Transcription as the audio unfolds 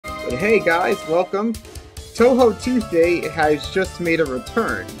Hey guys, welcome. Touhou Tuesday has just made a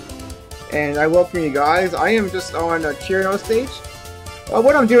return, and I welcome you guys. I am just on a Cheerno stage.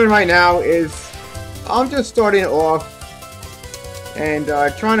 What I'm doing right now is I'm just starting off and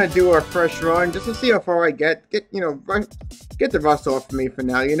trying to do a fresh run just to see how far I get the rust off me for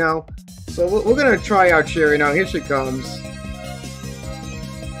now, you know. So we're gonna try out Cheerno. Here she comes.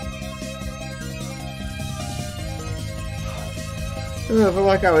 But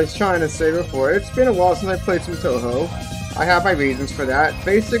like I was trying to say before, it's been a while since I played some Touhou. I have my reasons for that.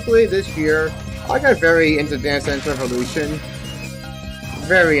 Basically, this year, I got very into Dance Dance Revolution.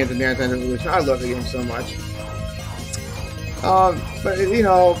 Very into Dance Dance Revolution. I love the game so much. But, you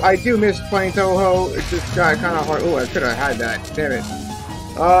know, I do miss playing Touhou. It just got kind of hard. Oh, I could have had that. Damn it.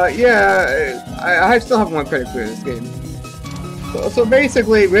 Yeah, I still have one credit for this game. So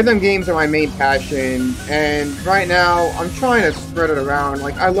basically, rhythm games are my main passion, and right now, I'm trying to spread it around.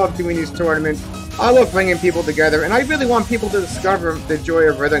 Like, I love doing these tournaments, I love bringing people together, and I really want people to discover the joy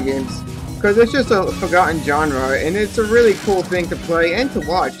of rhythm games, because it's just a forgotten genre, and it's a really cool thing to play and to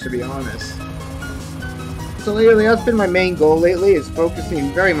watch, to be honest. So lately, that's been my main goal lately, is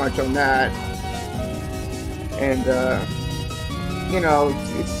focusing very much on that. And, you know,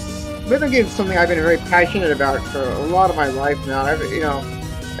 rhythm games is something I've been very passionate about for a lot of my life now.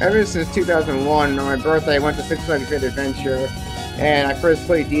 Ever since 2001, on my birthday, I went to Six Flags Great Adventure, and I first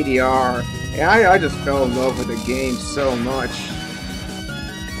played DDR, and I just fell in love with the game so much.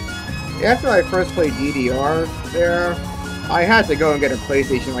 After I first played DDR there, I had to go and get a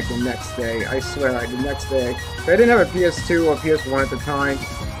PlayStation like the next day. I swear, the next day. But I didn't have a PS2 or PS1 at the time,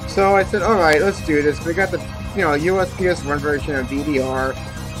 so I said, alright, let's do this. We got the, US PS1 version of DDR.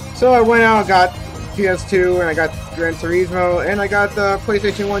 So I went out and got PS2, and I got Gran Turismo, and I got the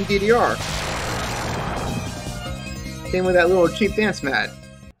PlayStation 1 DDR. Came with that little cheap dance mat.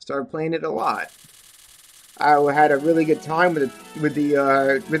 Started playing it a lot. I had a really good time with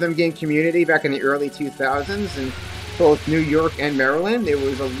the rhythm game community back in the early 2000s in both New York and Maryland. It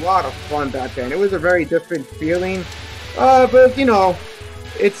was a lot of fun back then. It was a very different feeling, but you know,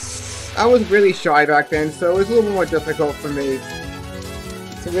 I was really shy back then, so it was a little more difficult for me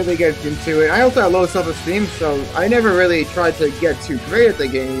to really get into it. I also had low self-esteem, so I never really tried to get too great at the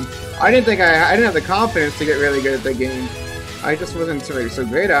game. I didn't have the confidence to get really good at the game. I just wasn't so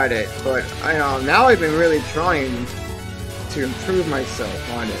great at it. But now I've been really trying to improve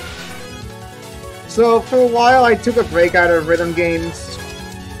myself on it. So for a while, I took a break out of rhythm games,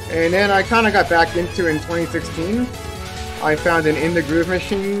 and then I kind of got back into it in 2016. I found an In the Groove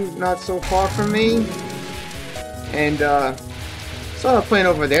machine not so far from me, and started playing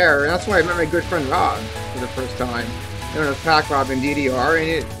over there, and that's where I met my good friend Rob for the first time. Known as Pac Rob in DDR,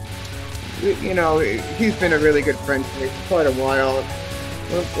 and he's been a really good friend for me for quite a while.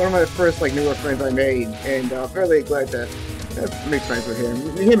 One of my first newer friends I made, and really glad to make friends with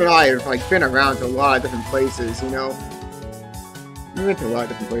him. Him and I have been around to a lot of different places, you know. We went to a lot of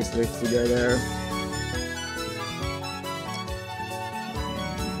different places together.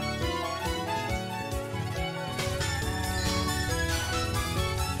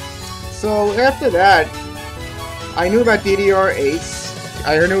 So after that, I knew about DDR Ace.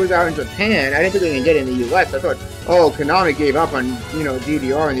 I heard it was out in Japan. I didn't think they could get it in the US. I thought, oh, Konami gave up on,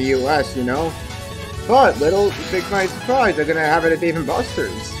 DDR in the US, But big my surprise, they're gonna have it at Dave &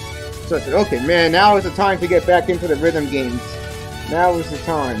 Buster's. So I said, okay, man, now is the time to get back into the rhythm games. Now is the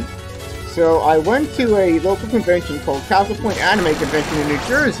time. So I went to a local convention called Castle Point Anime Convention in New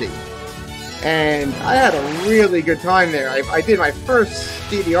Jersey. And I had a really good time there. I did my first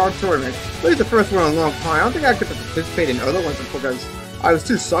DDR tournament. It was the first one in a long time. I don't think I could participate in other ones because I was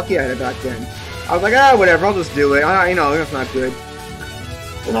too sucky at it back then. I was like, whatever, I'll just do it. It's not good.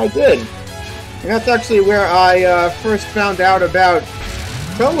 And I did. And that's actually where I first found out about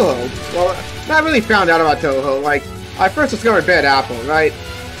Touhou. Well, not really found out about Touhou. I first discovered Bad Apple, right?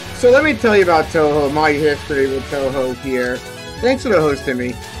 So let me tell you about Touhou, my history with Touhou here. Thanks for hosting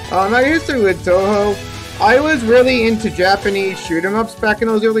me. My history with Touhou, I was really into Japanese shoot-em-ups back in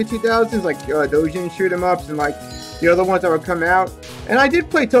those early 2000s, like Dojin shoot-em-ups and the other ones that would come out. And I did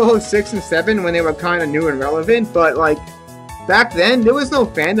play Touhou 6 and 7 when they were kind of new and relevant, but back then, there was no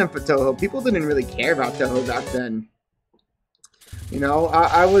fandom for Touhou. People didn't really care about Touhou back then.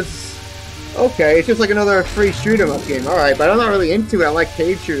 I was, okay, it's just like another free shoot-em-up game, alright, but I'm not really into it. I like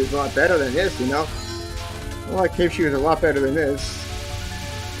cave shooters a lot better than this, I like cave shooters a lot better than this.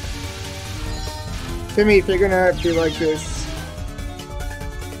 Timmy, if you're gonna be like this,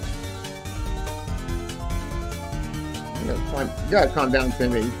 you gotta calm down,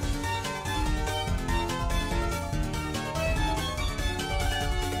 Timmy.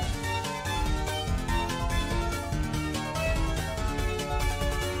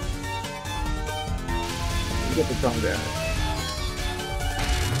 get the combat.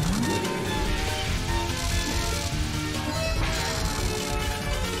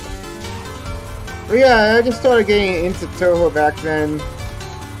 But yeah, I just started getting into Touhou back then.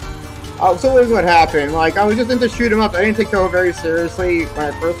 So here's what happened. Like, I was just into shoot 'em up. I didn't take Touhou very seriously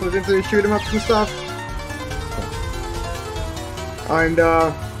when I first was into shoot 'em ups and stuff. And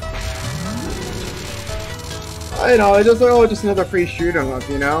you know, it's just like, oh, just another free shoot 'em up,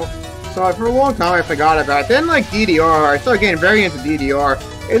 you know. So for a long time, I forgot about it. Then, like DDR, I started getting very into DDR,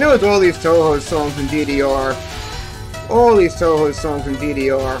 and there was all these Touhou songs in DDR. All these Touhou songs in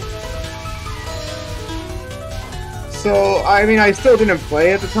DDR. So, I mean, I still didn't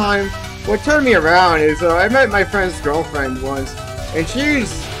play at the time. What turned me around is I met my friend's girlfriend once, and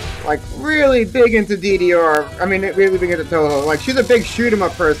she's, like, really big into DDR. I mean, really big into Touhou. Like, she's a big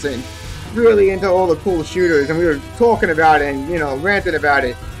shoot-'em-up person. Really into all the cool shooters, and we were talking about it and, you know, ranting about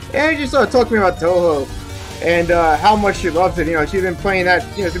it. And she started talking to me about Touhou and how much she loves it. You know, she's been playing that,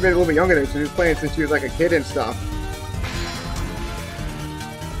 you know, she's been a little bit younger than me. She was playing since she was, like, a kid and stuff.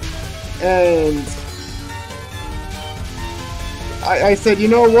 And I said, you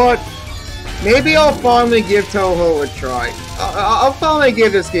know what? Maybe I'll finally give Touhou a try. I'll finally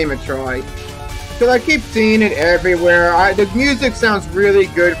give this game a try. Because I keep seeing it everywhere. The music sounds really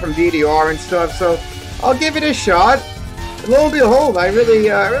good from DDR and stuff, so I'll give it a shot. And lo and behold, I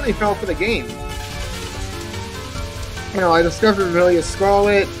really fell for the game. You know, I discovered Amelia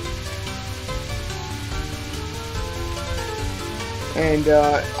Scarlet. And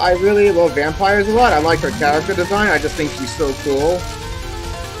I really love vampires a lot. I like her character design. I just think she's so cool.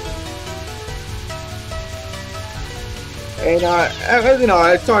 And you know,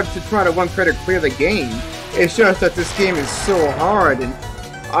 I started to try to one-credit clear the game. It's just that this game is so hard, and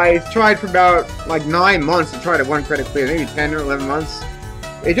I tried for about like 9 months to try to one-credit clear, maybe 10 or 11 months.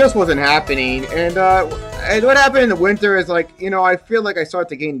 It just wasn't happening. And what happened in the winter is, like, you know, I feel like I started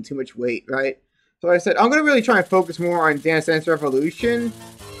to gain too much weight, right? So I said, I'm going to really try and focus more on Dance Dance Revolution.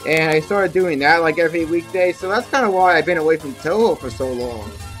 And I started doing that like every weekday. So that's kind of why I've been away from Touhou for so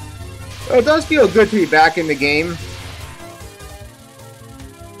long. So it does feel good to be back in the game.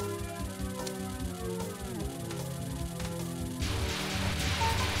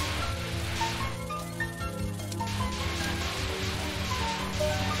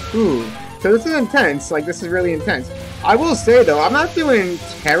 Ooh, so this is intense. Like, this is really intense. I will say, though, I'm not doing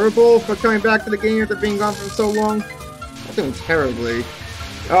terrible for coming back to the game after being gone for so long. I'm not doing terribly.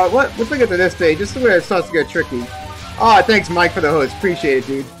 Let's get to this stage. This is where it starts to get tricky. Ah, thanks, Mike, for the host. Appreciate it,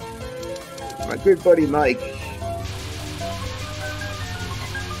 dude. My good buddy, Mike.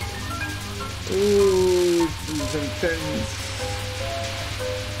 Ooh, this is intense.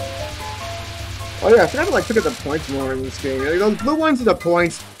 Oh yeah, I forgot to, like, look at the points more in this game. Like, those blue ones are the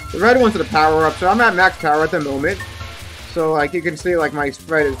points. The red ones are the power-ups, so I'm at max power at the moment. So, like, you can see, like, my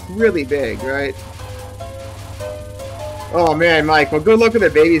spread is really big, right? Oh, man, Mike. Well, good luck with the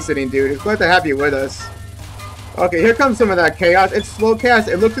babysitting, dude. It's glad to have you with us. Okay, here comes some of that chaos. It's slow cast.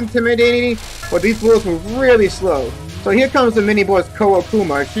 It looks intimidating, but these bullets move really slow. So here comes the mini-boss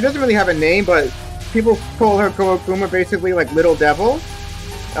Kookuma. She doesn't really have a name, but people call her Kookuma, basically, like, Little Devil.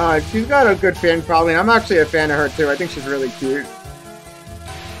 She's got a good fan following. I'm actually a fan of her, too. I think she's really cute.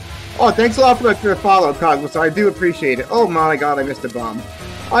 Oh, thanks a lot for the follow, Cosmos. I do appreciate it. Oh my god, I missed a bomb.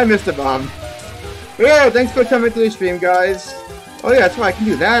 I missed a bomb. Yeah, thanks for coming to the stream, guys. Oh yeah, that's why I can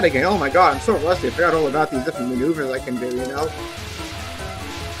do that again. Oh my god, I'm so rusty. I forgot all about these different maneuvers I can do, you know?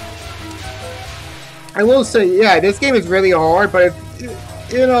 I will say, yeah, this game is really hard, but,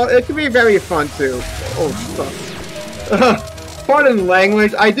 you know, it can be very fun, too. Oh, fuck. Pardon the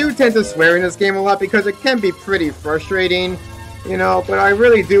language. I do tend to swear in this game a lot because it can be pretty frustrating. You know, but I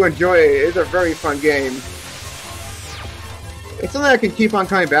really do enjoy it. It's a very fun game. It's something I can keep on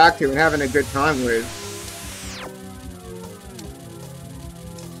coming back to and having a good time with.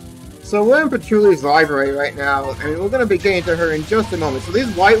 So we're in Patrouille's library right now, and we're going to be getting to her in just a moment. So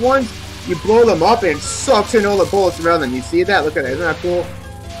these white ones, you blow them up and it sucks in all the bullets around them. You see that? Look at that. Isn't that cool?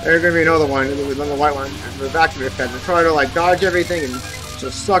 There's going to be another one, another white one. The back of the effect. We're trying to, like, dodge everything and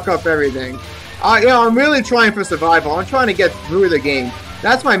just suck up everything. You know, I'm really trying for survival. I'm trying to get through the game.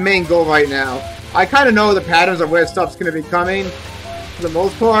 That's my main goal right now. I kind of know the patterns of where stuff's going to be coming, for the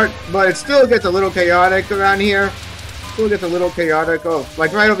most part, but it still gets a little chaotic around here. Still gets a little chaotic. Oh,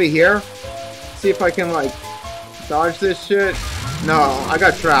 like right over here. See if I can, like, dodge this shit. No, I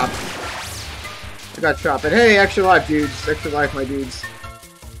got trapped. I got trapped. But hey, extra life, dudes. Extra life, my dudes.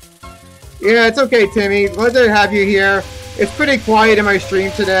 Yeah, it's okay, Timmy. Glad to have you here. It's pretty quiet in my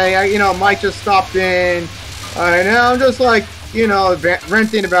stream today. You know, Mike just stopped in. And I'm just like, you know,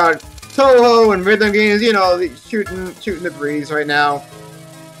 ranting about Touhou and rhythm games, you know, shooting the breeze right now.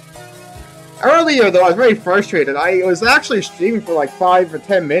 Earlier, though, I was very frustrated. I was actually streaming for like 5 or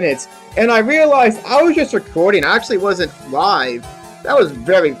 10 minutes, and I realized I was just recording. I actually wasn't live. That was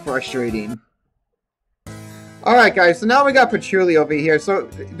very frustrating. Alright, guys, so now we got Patchouli over here. So,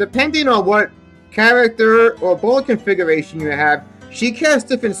 depending on what character or bullet configuration you have, she casts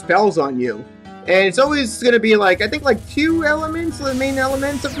different spells on you. And it's always going to be like, I think like 2 elements, the main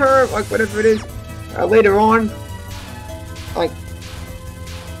elements of her, like whatever it is, later on. Like,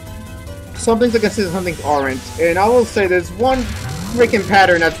 some things are considered, some things aren't. And I will say there's one freaking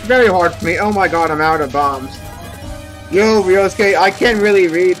pattern that's very hard for me. Oh my god, I'm out of bombs. Yo, Ryosuke, I can't really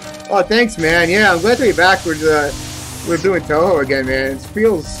read. Oh, thanks, man. Yeah, I'm glad to be back with, we're doing Touhou again, man. It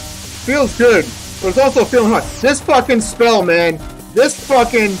feels good. But it's also feeling hard. This fucking spell, man. This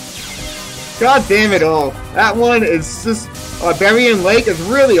fucking... God damn it all. That one is just... Berrien Lake is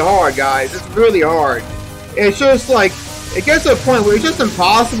really hard, guys. It's really hard. It's just like... It gets to a point where it's just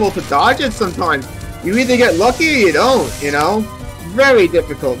impossible to dodge it sometimes. You either get lucky or you don't, you know? Very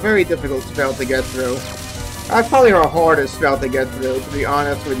difficult spell to get through. That's probably our hardest spell to get through, to be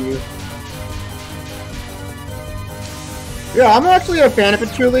honest with you. Yeah, I'm actually a fan of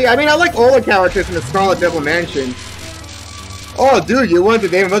Patchouli. I mean, I like all the characters in the Scarlet Devil Mansion. Oh, dude, you went to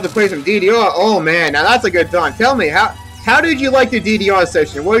David to play some DDR? Oh, man, now that's a good time. Tell me, how did you like your DDR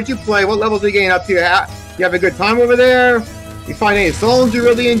session? What did you play? What levels are you getting up to? You have a good time over there? You find any songs you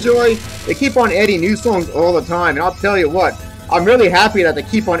really enjoy? They keep on adding new songs all the time, and I'll tell you what, I'm really happy that they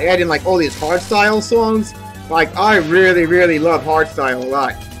keep on adding like all these hardstyle songs. Like, I really love hardstyle a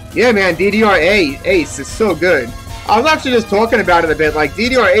lot. Yeah, man, DDR Ace is so good. I was actually just talking about it a bit, like,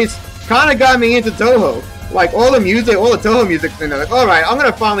 DDR Ace kind of got me into Touhou. Like, all the Touhou music's in there. Like, alright, I'm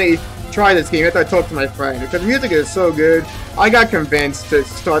gonna finally try this game after I talk to my friend, because the music is so good. I got convinced to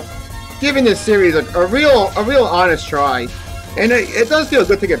start giving this series a real honest try. And it does feel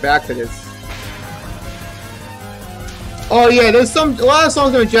good to get back to this. Oh yeah, there's a lot of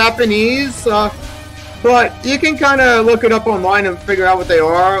songs in Japanese, but you can kind of look it up online and figure out what they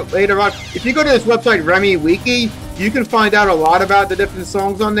are later on. If you go to this website, Remy Wiki, you can find out a lot about the different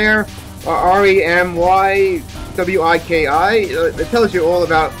songs on there. REMYWIKI. It tells you all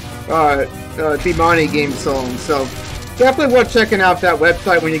about Bimani game songs. So definitely worth checking out that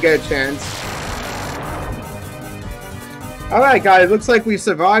website when you get a chance. Alright guys, looks like we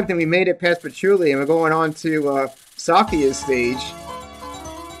survived and we made it past Patchouli and we're going on to Sakia's stage.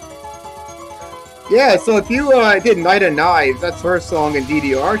 Yeah, so if you did Night of Knives, that's her song in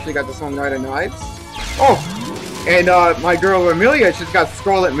DDR. She got the song Night of Knives. Oh, and my girl Amelia, she's got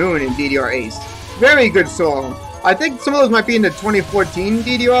Scarlet Moon in DDR Ace. Very good song. I think some of those might be in the 2014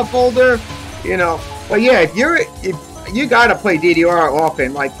 DDR folder, you know. But yeah, if you gotta play DDR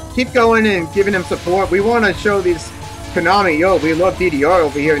often, like keep going and giving them support. We want to show these Konami, yo, we love DDR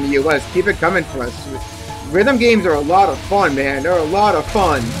over here in the US. Keep it coming for us. Rhythm games are a lot of fun, man. They're a lot of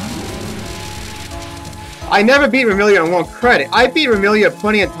fun. I never beat Remilia on 1 credit. I beat Remilia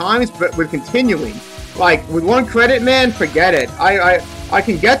plenty of times, but with continuing. Like, with 1 credit, man, forget it. I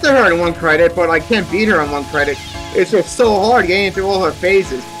can get to her in 1 credit, but I can't beat her on 1 credit. It's just so hard getting through all her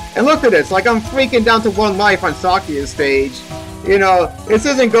phases. And look at this, like I'm freaking down to 1 life on Sakia's stage. You know, this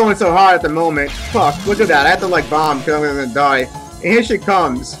isn't going so hard at the moment. Fuck, look at that. I have to like bomb because I'm gonna die. And here she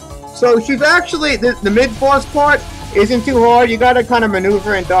comes. So she's actually, the mid-boss part isn't too hard. You gotta kind of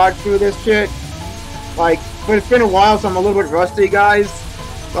maneuver and dodge through this shit. Like, but it's been a while, so I'm a little bit rusty, guys.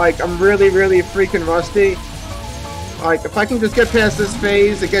 Like, I'm really freaking rusty. Like, if I can just get past this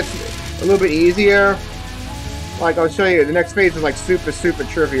phase, it gets a little bit easier. Like, I'll show you, the next phase is like super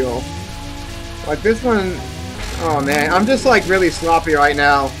trivial. Like, this one, oh man, I'm just like really sloppy right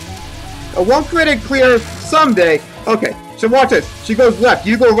now. A 1 credit clear someday. Okay, so watch this. She goes left,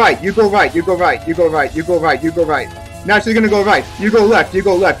 you go right, you go right, you go right, you go right, you go right, you go right. Now she's gonna go right. You go left, you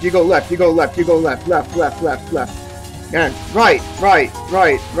go left, you go left, you go left, you go left, left, left, left, left. And right.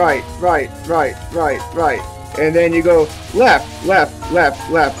 And then you go left.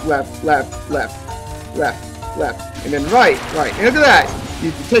 And then right. And look at that.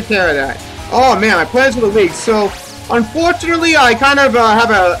 You take care of that. Oh man, my plans for the week. So, unfortunately, I kind of have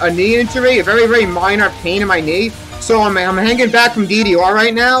a knee injury, a very minor pain in my knee. So I'm hanging back from DDR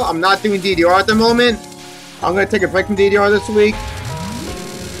right now. I'm not doing DDR at the moment. I'm going to take a break from DDR this week.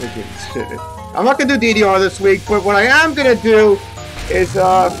 I'm not going to do DDR this week, but what I am going to do is,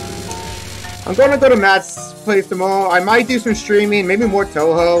 I'm going to go to Matt's place tomorrow. I might do some streaming, maybe more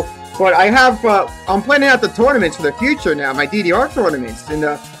Touhou, but I have, I'm planning out the tournaments for the future now, my DDR tournaments in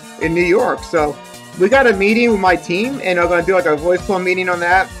New York, so we got a meeting with my team, and I'm going to do like a voice call meeting on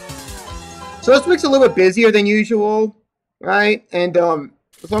that. So this week's a little bit busier than usual, right? And so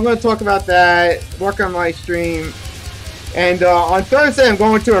I'm going to talk about that, work on my stream. And on Thursday, I'm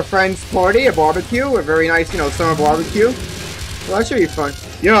going to a friend's party, a barbecue, a very nice, you know, summer barbecue. So that should be fun.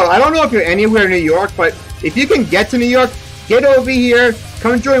 Yo, I don't know if you're anywhere in New York, but if you can get to New York, get over here.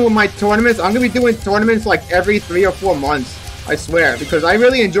 Come join with my tournaments. I'm going to be doing tournaments like every 3 or 4 months, I swear, because I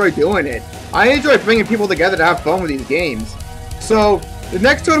really enjoy doing it. I enjoy bringing people together to have fun with these games. So, the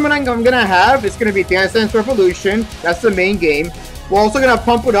next tournament I'm going to have is going to be Dance Dance Revolution. That's the main game. We're also going to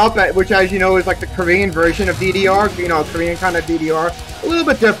pump it up, which as you know is like the Korean version of DDR. You know, Korean kind of DDR. A little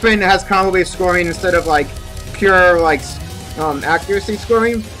bit different. It has combo-based scoring instead of like pure like accuracy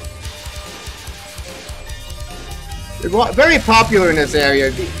scoring. Very popular in this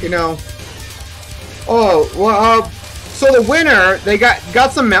area, you know. Oh, well, so the winner, they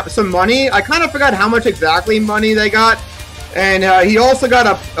got some money. I kind of forgot how much exactly money they got. And he also got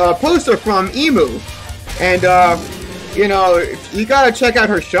a poster from Emu. And, you know, you gotta check out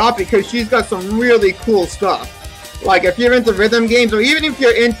her shop because she's got some really cool stuff. Like, if you're into rhythm games, or even if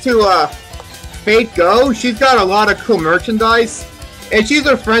you're into Fate Go, she's got a lot of cool merchandise. And she's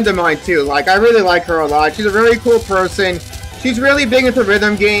a friend of mine, too. Like, I really like her a lot. She's a very cool person. She's really big into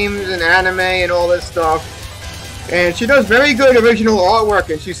rhythm games and anime and all this stuff. And she does very good original artwork,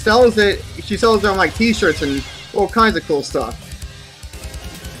 and she sells it on, like, t-shirts and all kinds of cool stuff.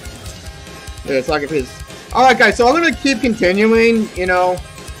 Yeah, it's like it is. Alright, guys, so I'm going to keep continuing, you know,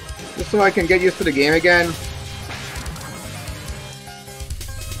 just so I can get used to the game again.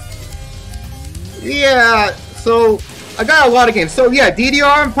 Yeah, so I got a lot of games. So yeah,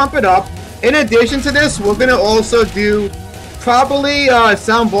 DDR and Pump It Up. In addition to this, we're gonna also do probably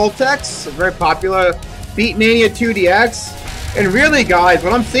Sound Voltex, a very popular Beatmania 2DX. And really, guys,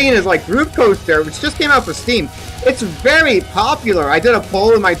 what I'm seeing is like Groove Coaster, which just came out for Steam. It's very popular. I did a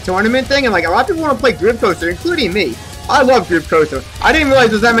poll in my tournament thing, and like a lot of people want to play Groove Coaster, including me. I love Groove Coaster. I didn't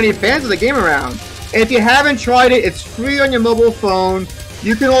realize there's that many fans of the game around. And if you haven't tried it, it's free on your mobile phone.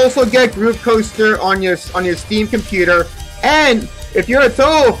 You can also get Groove Coaster on your Steam computer. And if you're a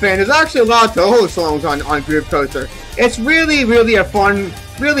Touhou fan, there's actually a lot of Touhou songs on Groove Coaster. It's really, really a fun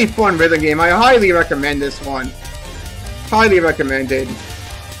rhythm game. I highly recommend this one. Highly recommended.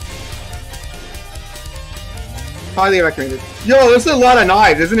 Highly recommended. Yo, there's a lot of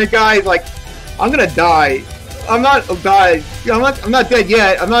knives, isn't it, guys? Like, I'm gonna die. I'm not dead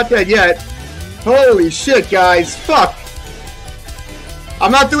yet. I'm not dead yet. Holy shit, guys. Fuck.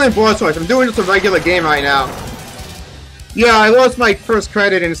 I'm not doing boss rush. I'm doing just a regular game right now. Yeah, I lost my first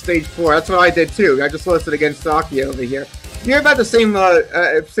credit in stage 4. That's what I did too. I just lost it against Saki over here. You're about the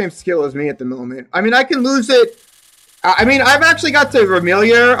same skill as me at the moment. I mean, I can lose it. I mean, I've actually got to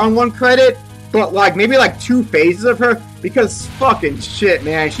Remilia on 1 credit, but like maybe like 2 phases of her because fucking shit,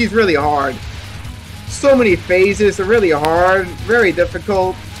 man. She's really hard. So many phases. They're really hard. Very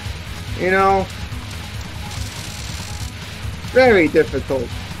difficult. You know. Very difficult.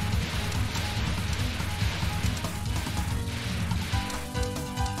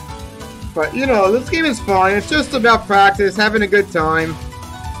 But, you know, this game is fun. It's just about practice, having a good time.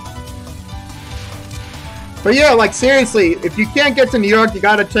 But yeah, like, seriously, if you can't get to New York, you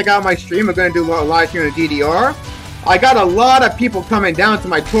gotta check out my stream. We're gonna do a live stream on DDR. I got a lot of people coming down to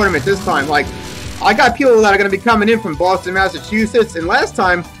my tournament this time. Like, I got people that are gonna be coming in from Boston, Massachusetts. And last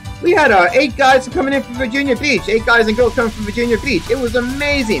time, we had 8 guys coming in from Virginia Beach. 8 guys and girls coming from Virginia Beach. It was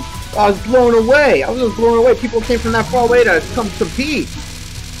amazing. I was blown away. I was just blown away. People came from that far away to come compete.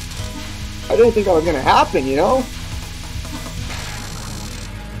 I didn't think that was going to happen, you know?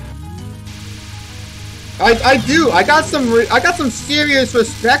 I do. I got some serious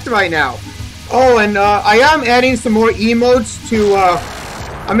respect right now. Oh, and I am adding some more emotes to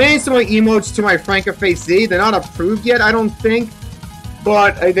I'm adding some more emotes to my Francoface Z. They're not approved yet, I don't think.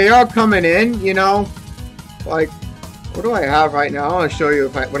 But they are coming in, you know. Like, what do I have right now? I want to show you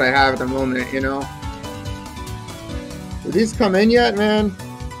what I have at the moment, you know. Did these come in yet, man?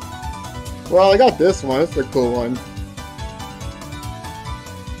 Well, I got this one. It's a cool one.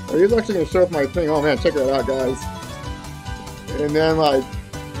 Oh, he's actually going to show up my thing. Oh, man, check that out, guys. And then, like,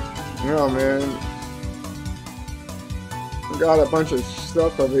 oh, man. I got a bunch of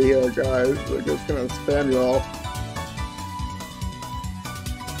stuff over here, guys. We're just going to spam you all.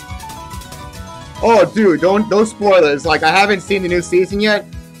 Oh, dude, don't spoilers. Like, I haven't seen the new season yet.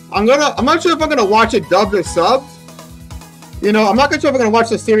 I'm not sure if I'm gonna watch it dubbed or subbed. You know, I'm not sure if I'm gonna watch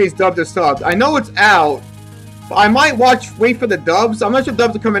the series dubbed or subbed. I know it's out, but I might wait for the dubs. I'm not sure if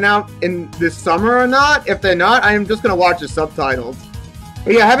dubs are coming out in this summer or not. If they're not, I'm just gonna watch the subtitles.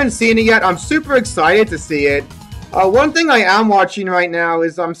 But yeah, I haven't seen it yet. I'm super excited to see it. One thing I am watching right now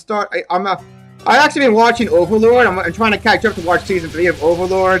is I've actually been watching Overlord. I'm trying to catch up to watch season 3 of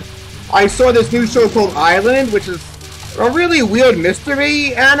Overlord. I saw this new show called Island, which is a really weird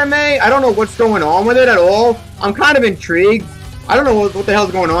mystery anime. I don't know what's going on with it at all. I'm kind of intrigued. I don't know what the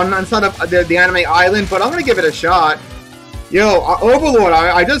hell's going on inside of the anime Island, but I'm gonna give it a shot. Yo, Overlord,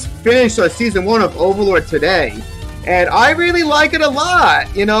 I just finished season 1 of Overlord today, and I really like it a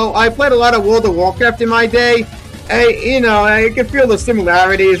lot. You know, I played a lot of World of Warcraft in my day. Hey, you know, I can feel the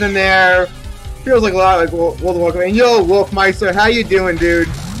similarities in there. Feels like a lot like World of Warcraft. And yo, Wolfmeister, how you doing, dude?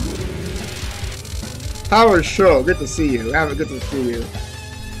 Howard Show, good to see you. Good to see you.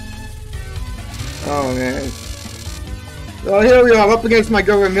 Oh man. Well, here we are, up against my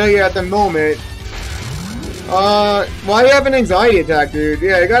girl Amelia at the moment. Why you have an anxiety attack, dude?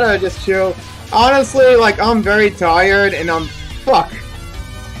 Yeah, you gotta just chill. Honestly, like, I'm very tired and I'm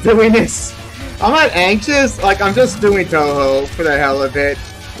doing this. I'm not anxious, like, I'm just doing Touhou for the hell of it.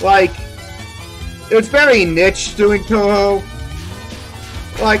 Like, it's very niche doing Touhou.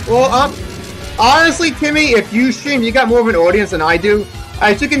 Like, well, honestly, Timmy, if you stream, you got more of an audience than I do.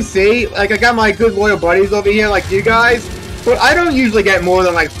 As you can see, like, I got my good loyal buddies over here, like you guys, but I don't usually get more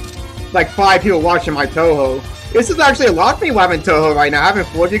than, like 5 people watching my Touhou. This is actually a lot of people having Touhou right now. I haven't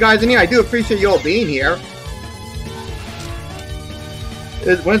fooled you guys in here. I do appreciate you all being here.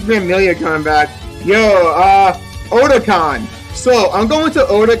 When's me Amelia coming back? Yo, Otakon. So, I'm going to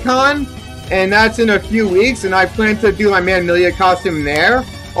Otakon, and that's in a few weeks, and I plan to do my man Amelia costume there.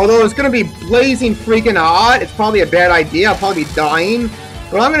 Although it's going to be blazing freaking hot, it's probably a bad idea. I'll probably be dying.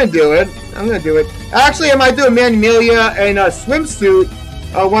 But I'm going to do it. I'm going to do it. Actually, I might do a man Amelia in a swimsuit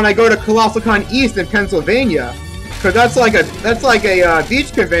when I go to Colossal Con East in Pennsylvania. Because that's like a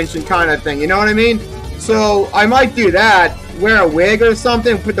beach convention kind of thing, you know what I mean? So, I might do that. Wear a wig or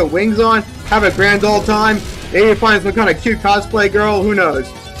something, put the wings on, have a grand old time. Maybe find some kind of cute cosplay girl, who knows?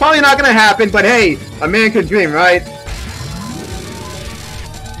 Probably not going to happen, but hey, a man can dream, right?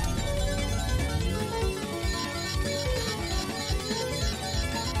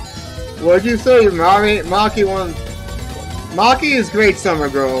 What'd you say, Maki won? Maki is great, Summer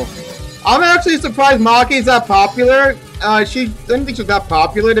Girl. I'm actually surprised Maki's that popular. She didn't think she was that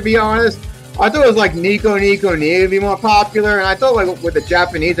popular, to be honest. I thought it was like Nico would be more popular, and I thought like with the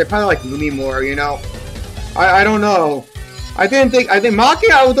Japanese, they probably like Lumi more, you know? I don't know. I think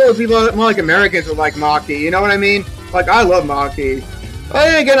Maki, I thought it would be more like Americans would like Maki, you know what I mean? Like, I love Maki. But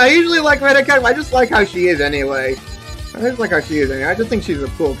then again, I usually like Red Cat, I just like how she is anyway. I just think she's a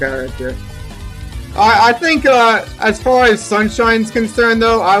cool character. I think, as far as Sunshine's concerned,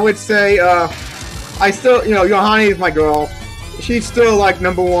 though, I would say, I still, you know, Yohani is my girl. She's still, like,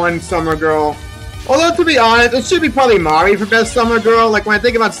 #1 Summer Girl. Although, to be honest, it should be probably Mari for Best Summer Girl. Like, when I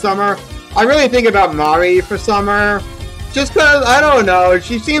think about Summer, I really think about Mari for Summer. Just because, I don't know,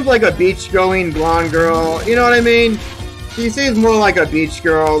 she seems like a beach-going blonde girl. You know what I mean? She seems more like a beach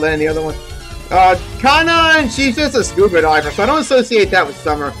girl than the other one. Kanan, she's just a scuba diver, so I don't associate that with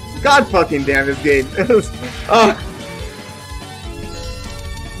Summer. God fucking damn this game.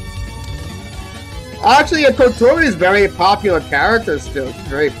 Actually, Kotori is a very popular character still. She's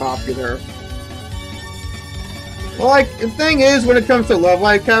very popular. Well, like, the thing is, when it comes to Love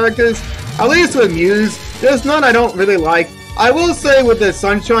Live characters, at least with Muse, there's none I don't really like. I will say with the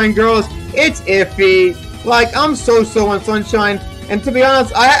Sunshine Girls, it's iffy. Like, I'm so-so on Sunshine. And to be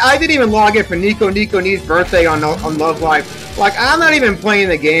honest, I didn't even log in for Nico Nee's birthday on Love Live. Like, I'm not even playing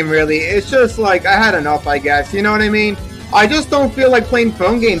the game, really. It's just, like, I had enough, I guess. You know what I mean? I just don't feel like playing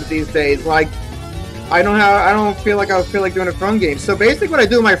phone games these days. Like, I don't feel like doing a phone game. So basically what I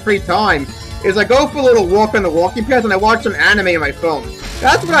do in my free time is I go for a little walk on the walking path and I watch some anime on my phone.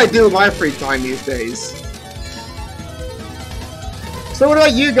 That's what I do in my free time these days. So what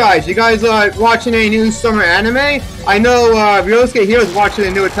about you guys? You guys watching any new summer anime? I know Ryosuke here is watching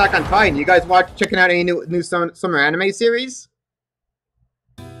the new Attack on Titan. You guys checking out any new summer anime series?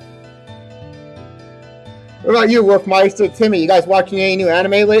 What about you, Wolfmeister, Timmy? You guys watching any new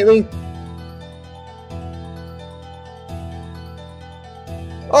anime lately?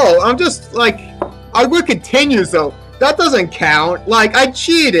 Oh, I'm just like, I would continues though. That doesn't count. Like, I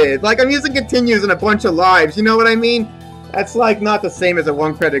cheated. Like, I'm using continues in a bunch of lives. You know what I mean? That's like not the same as a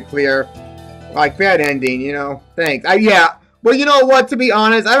 1 credit clear. Like, bad ending, you know? Thanks. Yeah. Well, you know what? To be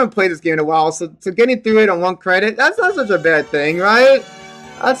honest, I haven't played this game in a while, so getting through it on 1 credit, that's not such a bad thing, right?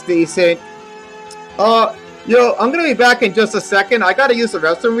 That's decent. Yo, I'm gonna be back in just a second. I gotta use the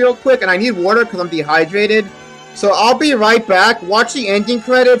restroom real quick, and I need water because I'm dehydrated. So I'll be right back. Watch the ending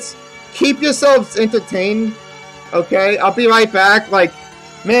credits. Keep yourselves entertained. Okay? I'll be right back. Like,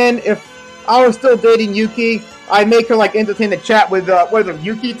 man, if I was still dating Yuki, I make her like entertain the chat with what is it,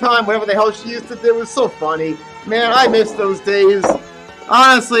 Yuki time, whatever the hell she used to do. It was so funny, man. I miss those days.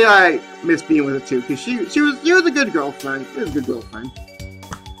 Honestly, I miss being with her too, because she was a good girlfriend. She was a good girlfriend.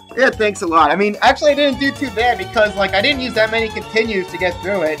 Yeah, thanks a lot. I mean, actually, I didn't do too bad because like I didn't use that many continues to get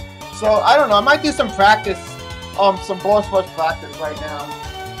through it. So I don't know. I might do some practice, some boss rush practice right now.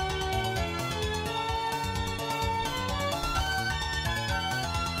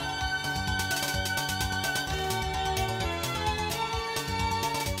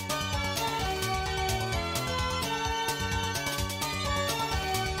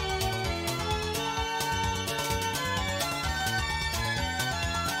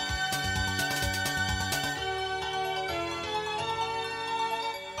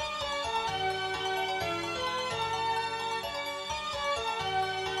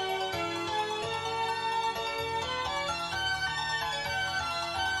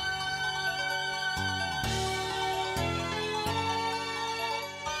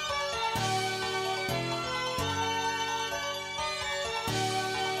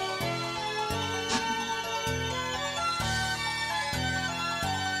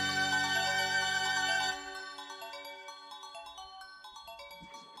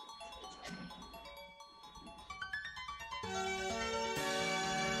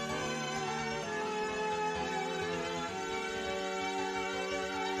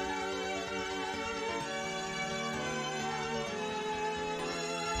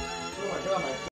 Oh my god, my